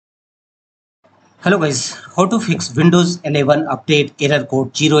Hello guys, how to fix Windows 11 update error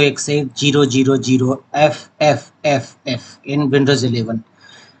code 0x8000ffff in Windows 11.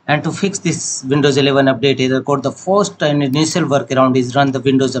 And to fix this Windows 11 update error code, the first and initial workaround is run the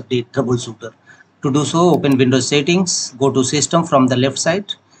Windows Update Troubleshooter. To do so, open Windows Settings, go to System from the left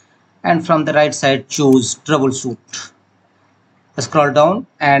side, and from the right side choose Troubleshoot. Scroll down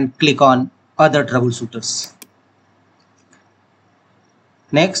and click on Other Troubleshooters.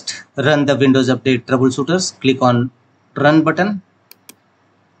 Next, run the Windows Update Troubleshooters. Click on Run button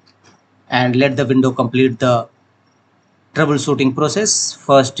and let the window complete the troubleshooting process.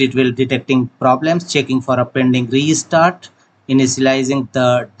 First, it will detecting problems, checking for a pending restart, initializing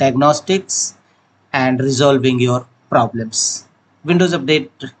the diagnostics, and resolving your problems. Windows Update,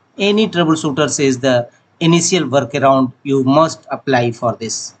 any troubleshooter says the initial workaround you must apply for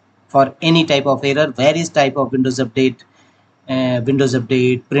this. For any type of error, various type of Windows Update,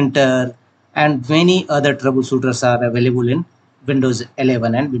 printer, and many other troubleshooters are available in Windows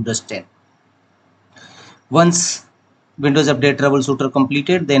 11 and Windows 10. Once Windows Update Troubleshooter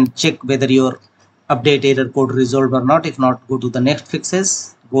completed, then check whether your update error code resolved or not. If not, go to the next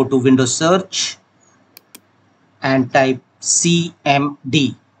fixes, go to Windows Search and type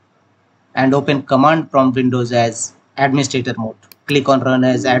CMD and open command prompt Windows as administrator mode. Click on Run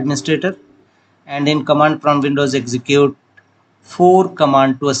as administrator, and in command prompt Windows execute 4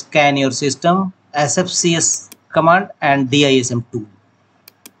 command to scan your system, SFCS command and DISM tool.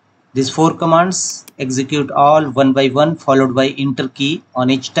 These 4 commands execute all one by one, followed by enter key on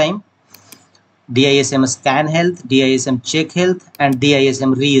each time. DISM scan health, DISM check health, and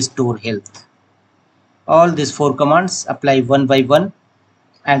DISM restore health. All these 4 commands apply one by one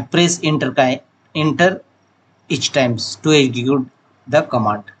and press enter each times to execute the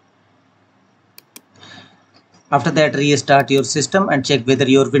command. After that, restart your system and check whether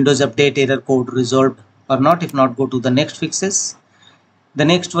your Windows Update error code resolved or not. If not, go to the next fixes. The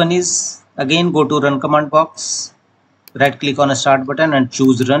next one is again go to Run command box, right click on a Start button and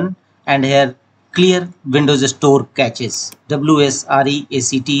choose Run, and here clear Windows Store caches wsreact.exe.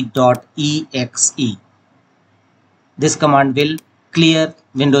 This command will clear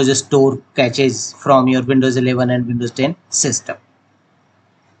Windows Store caches from your Windows 11 and Windows 10 system.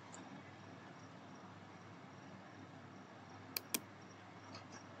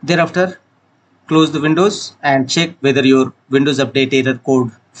 Thereafter, close the windows and check whether your Windows Update error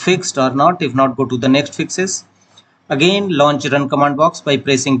code fixed or not. If not, go to the next fixes. Again, launch Run command box by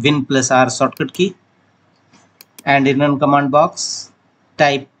pressing Win plus R shortcut key, and in Run command box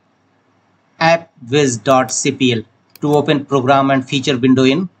type appwiz.cpl to open program and feature window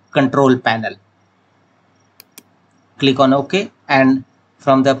in control panel. Click on OK, and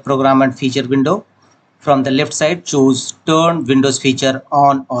from the program and feature window, from the left side choose turn Windows feature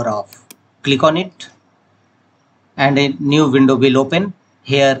on or off. Click on it and a new window will open.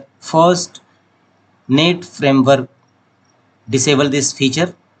 Here first, Net Framework, disable this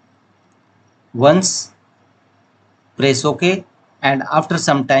feature. Once, press OK, and after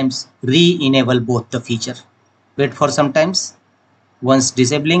some times re-enable both the feature. Wait for some times. Once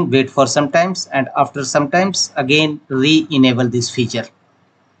disabling, wait for some times, and after some times again re-enable this feature.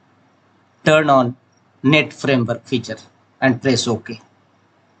 Turn on Net Framework feature and press OK.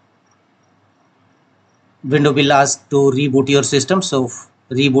 Window will ask to reboot your system, so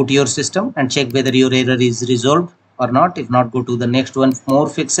reboot your system and check whether your error is resolved or not. If not, go to the next one, more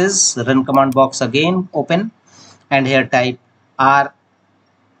fixes. Run command box again open, and here type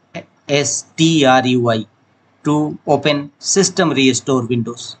RSTRUI to open system restore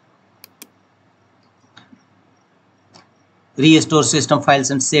windows. Restore system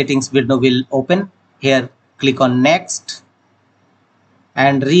files and settings window will open. Here click on next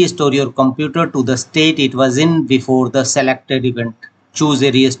and restore your computer to the state it was in before the selected event. Choose a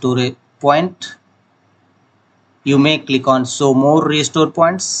restore point. You may click on show more restore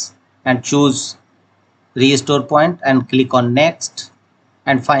points and choose restore point and click on next,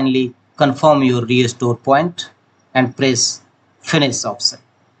 and finally confirm your restore point and press finish option.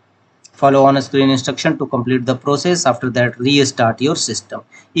 Follow on screen instruction to complete the process. After that, restart your system.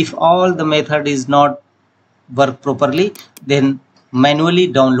 If all the method is not work properly, then manually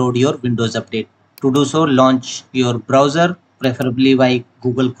download your Windows Update. To do so, launch your browser, preferably by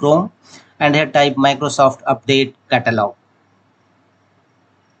Google Chrome, and here type Microsoft Update Catalog.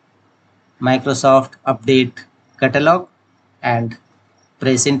 Microsoft Update Catalog and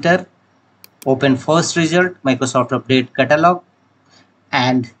press enter. Open first result, Microsoft Update Catalog,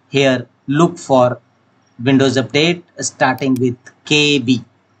 and here look for Windows Update starting with KB.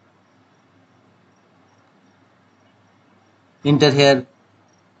 Enter here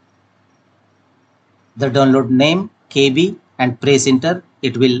the download name KB and press enter.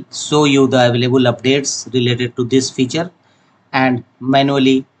 It will show you the available updates related to this feature, and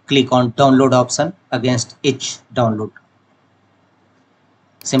manually click on download option against each download.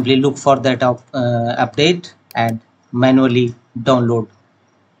 Simply look for that update and manually download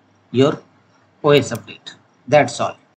your OS update. That's all.